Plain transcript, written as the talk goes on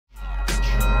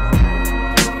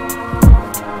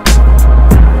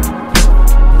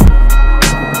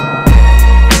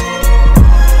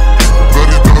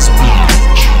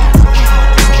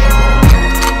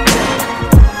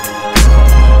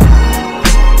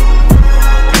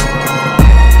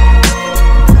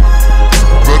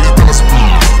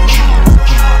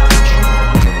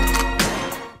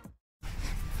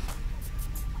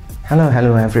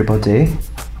Hello everybody.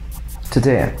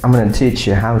 Today I'm going to teach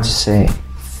you how to say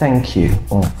thank you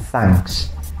or thanks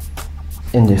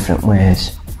in different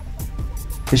ways.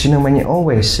 Because you know, when you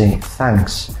always say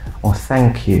thanks or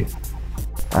thank you,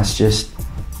 that's just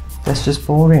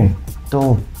boring,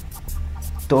 dull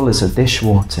as a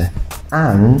dishwater,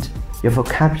 and your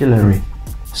vocabulary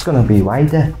is going to be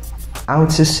wider. How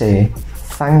to say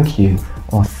thank you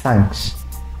or thanks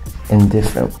in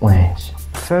different ways.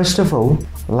 First of all,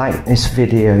 like this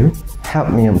video, help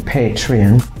me on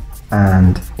Patreon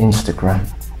and Instagram.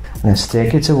 Let's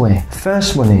take it away.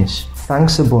 First one is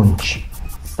thanks a bunch.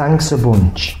 Thanks a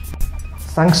bunch.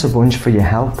 Thanks a bunch for your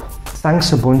help.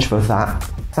 Thanks a bunch for that.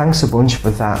 Thanks a bunch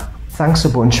for that. Thanks a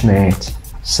bunch, mate.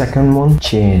 Second one,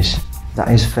 cheers.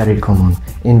 That is very common.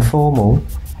 Informal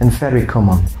and very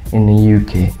common in the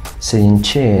UK, saying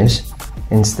cheers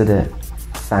instead of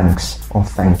thanks or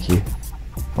thank you.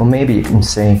 Or maybe you can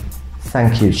say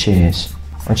thank you, cheers,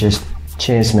 or just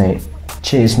cheers mate,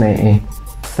 cheers matey.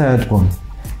 Third one,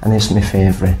 and it's my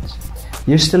favourite.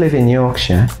 Used to live in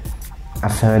Yorkshire,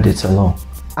 I've heard it a lot.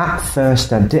 At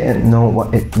first I didn't know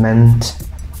what it meant,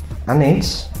 and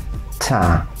it's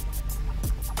ta.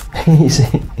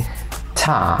 Easy.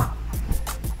 Ta.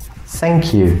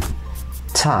 Thank you.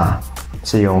 Ta.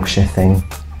 It's a Yorkshire thing.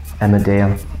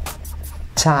 Emmerdale.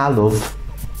 Ta, love.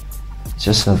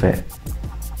 Just love it.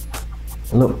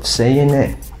 Love saying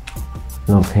it.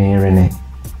 Love hearing it.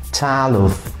 Ta,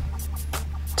 love.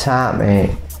 Ta,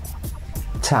 mate.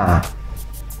 Ta.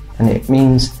 And it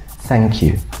means thank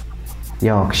you.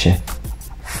 Yorkshire.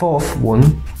 Fourth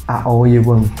one, I owe you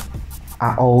one.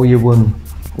 I owe you one.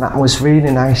 That was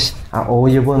really nice. I owe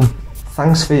you one.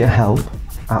 Thanks for your help.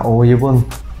 I owe you one.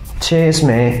 Cheers,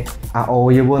 mate. I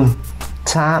owe you one.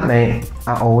 Ta, mate.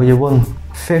 I owe you one.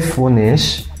 Fifth one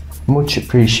is much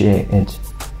appreciated.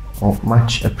 Or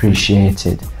much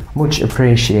appreciated. Much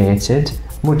appreciated.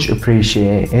 Much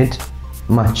appreciated.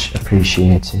 Much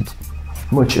appreciated.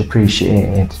 Much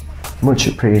appreciated. Much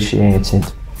appreciated.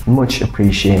 Much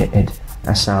appreciated.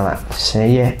 That's how I like to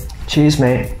say it. Cheers,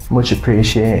 mate. Much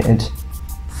appreciated.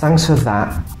 Thanks for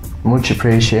that. Much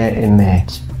appreciated,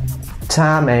 mate.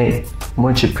 Ta, mate.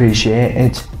 Much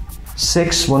appreciated.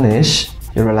 Sixth one is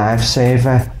you're a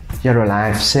lifesaver. You're a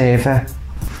lifesaver.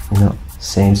 You know,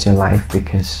 saves your life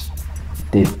because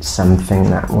you did something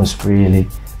that was really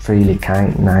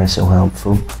kind, nice or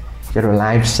helpful. You're a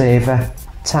lifesaver.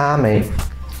 Ta, mate.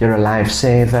 You're a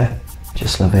lifesaver.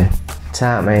 Just love it.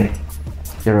 Ta, mate.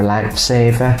 You're a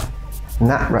lifesaver. And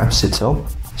that wraps it up.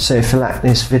 So if you like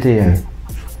this video,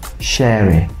 share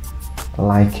it,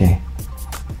 like it.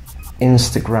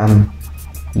 Instagram,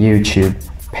 YouTube,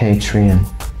 Patreon,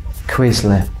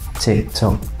 Quizlet,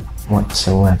 TikTok,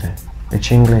 whatsoever.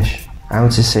 Rich English. How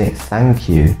to say thank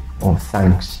you or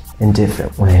thanks in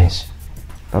different ways.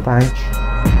 Bye bye.